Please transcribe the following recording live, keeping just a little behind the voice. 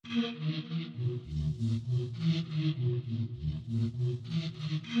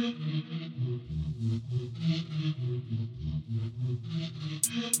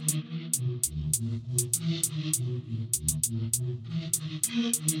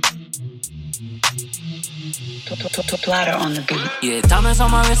Platter on the beat. Yeah, diamonds on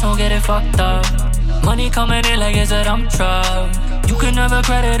my wrist, don't get it fucked up. Money coming in like it's a dump truck. You can never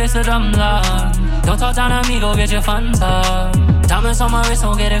credit, it's a dumb luck. Don't talk down on me, go get your funds up. Diamonds on my wrist,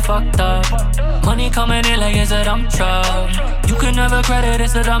 don't get it fucked up. Money coming in like it's a dump truck. You can never credit,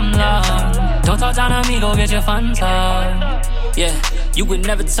 it's a dumb luck. Don't talk down on me, go get your funds up. Yeah, you would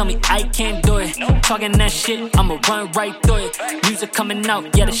never tell me I can't do it. Talking that shit, I'ma run right through it. Music coming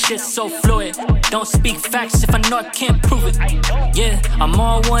out, yeah, the shit's so fluid. Don't speak facts if I know I can't prove it. Yeah, I'm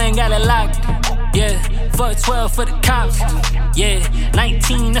on one, got it locked. Yeah, for 12 for the cops. Yeah,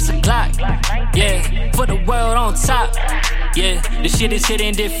 19, that's a Glock. Yeah, for the world on top. Yeah, the shit is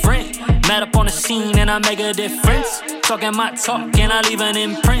hitting different. Mad up on the scene and I make a difference. Talking my talk and I leave an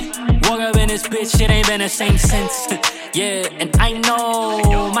imprint. Walk up in this bitch, it ain't been the same since. Yeah, and I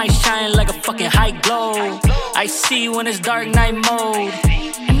know might shine like a fucking high glow. I see when it's dark night mode.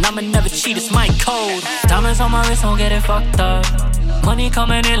 And I'ma never cheat, it's my code. Diamonds on my wrist, don't get it fucked up. Money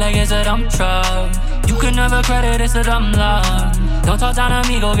coming in like it's a dump truck. You can never credit, it's a dumb luck. Don't talk down on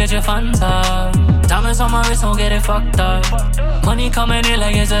me, go get your funds up. Diamonds on my wrist, don't get it fucked up. Money coming in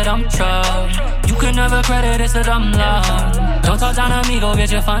like it's a dump truck. You can never credit, it's a dumb luck. Don't talk down on me, go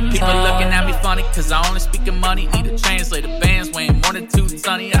get your funds up. People looking at me funny, cause I only speak in money. Need a translator, bands weighing more than 2 tons.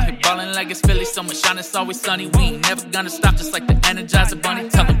 I hit ballin' like it's Philly, summer shine, it's always sunny. We ain't never gonna stop, just like the Energizer Bunny.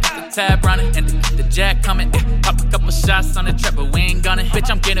 Tell them keep the tab running and to keep the jack coming. Pop a couple shots on the trap, but we ain't gunning. Bitch,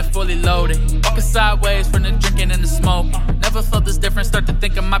 I'm getting fully loaded. Walking sideways from the drinking and the smoke. Never felt this different, start to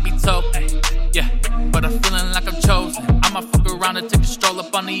think I might be told. Yeah, but I'm feeling like I'm chosen. I'ma fuck around and take a stroll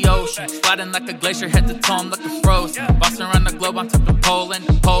up on the ocean. Sliding like a glacier, head to toe, I'm looking frozen. Bossing around the globe, I'm talking Poland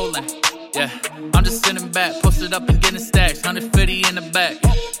to Poland. Yeah, I'm just sitting back, posted up and getting stacks, 150 in the back.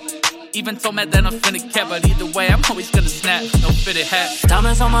 Even told me that I'm finna cap, but either way, I'm always gonna snap. No fitted hat.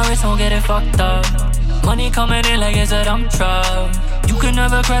 Diamonds on my wrist, don't get it fucked up. Money coming in like it's a dump truck. You can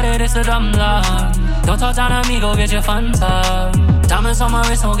never credit, it's a dumb luck. Don't talk down on me, go get your funds up. Diamonds on my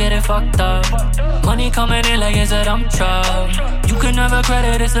wrist, don't get it fucked up. Money coming in like it's a dump truck. You can never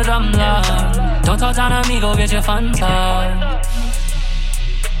credit, it's a dumb luck. Don't talk down on me, go get your funds up.